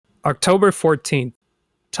October 14th,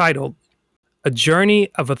 titled, A Journey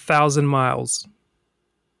of 1,000 Miles.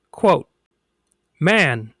 Quote,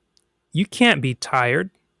 Man, you can't be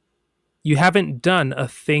tired. You haven't done a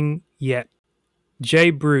thing yet.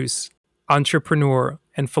 Jay Bruce, entrepreneur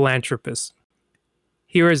and philanthropist.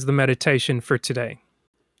 Here is the meditation for today.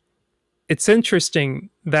 It's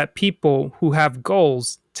interesting that people who have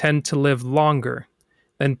goals tend to live longer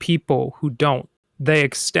than people who don't. They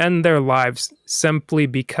extend their lives simply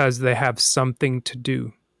because they have something to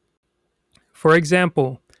do. For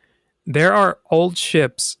example, there are old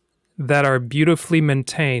ships that are beautifully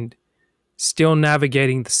maintained, still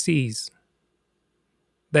navigating the seas.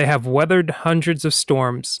 They have weathered hundreds of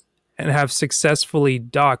storms and have successfully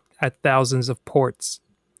docked at thousands of ports.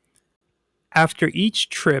 After each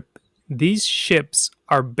trip, these ships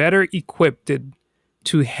are better equipped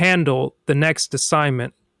to handle the next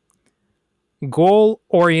assignment.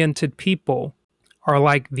 Goal-oriented people are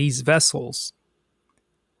like these vessels.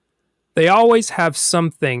 They always have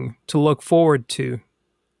something to look forward to,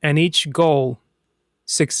 and each goal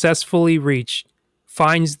successfully reached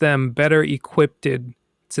finds them better equipped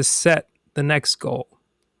to set the next goal.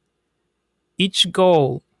 Each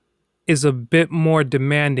goal is a bit more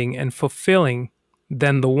demanding and fulfilling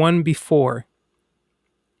than the one before.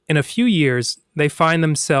 In a few years, they find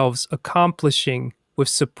themselves accomplishing with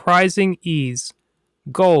surprising ease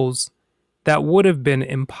goals that would have been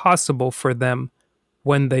impossible for them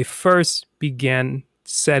when they first began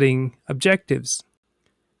setting objectives.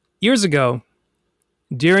 Years ago,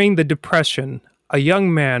 during the Depression, a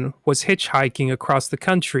young man was hitchhiking across the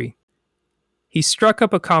country. He struck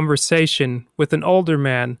up a conversation with an older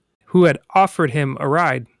man who had offered him a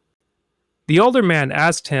ride. The older man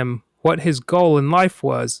asked him what his goal in life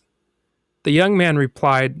was. The young man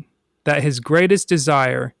replied that his greatest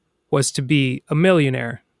desire was to be a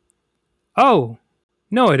millionaire. "Oh,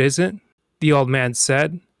 no, it isn't," the old man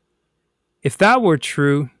said. "If that were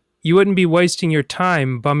true, you wouldn't be wasting your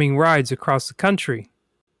time bumming rides across the country.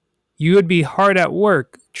 You would be hard at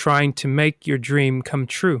work trying to make your dream come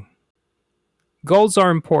true." Goals are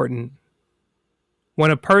important. When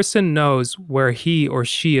a person knows where he or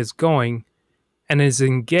she is going and is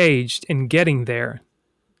engaged in getting there,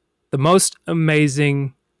 the most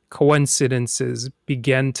amazing coincidences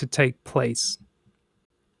begin to take place.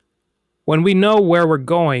 When we know where we're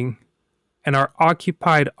going and are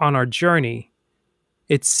occupied on our journey,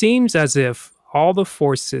 it seems as if all the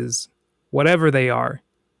forces, whatever they are,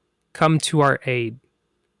 come to our aid.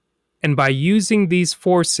 And by using these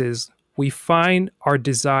forces, we find our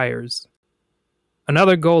desires.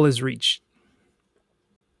 Another goal is reached.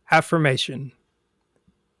 Affirmation.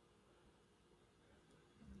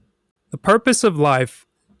 The purpose of life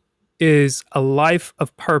is a life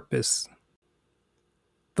of purpose.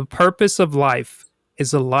 The purpose of life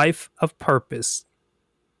is a life of purpose.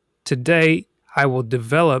 Today, I will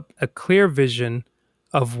develop a clear vision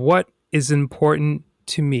of what is important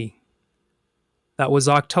to me. That was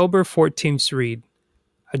October 14th's read,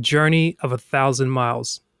 A Journey of 1,000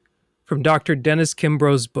 Miles, from Dr. Dennis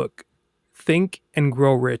Kimbro's book, Think and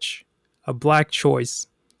Grow Rich, A Black Choice,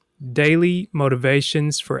 Daily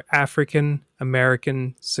Motivations for African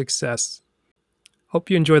American Success.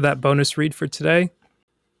 Hope you enjoyed that bonus read for today.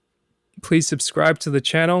 Please subscribe to the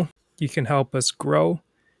channel. You can help us grow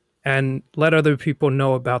and let other people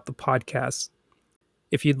know about the podcast.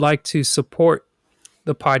 If you'd like to support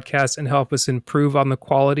the podcast and help us improve on the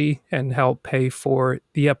quality and help pay for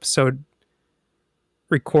the episode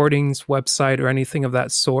recordings, website, or anything of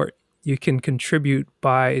that sort, you can contribute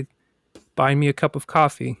by buying me a cup of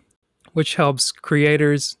coffee, which helps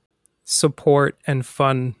creators support and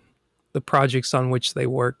fund the projects on which they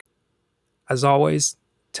work. As always,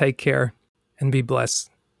 take care and be blessed.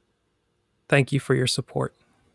 Thank you for your support.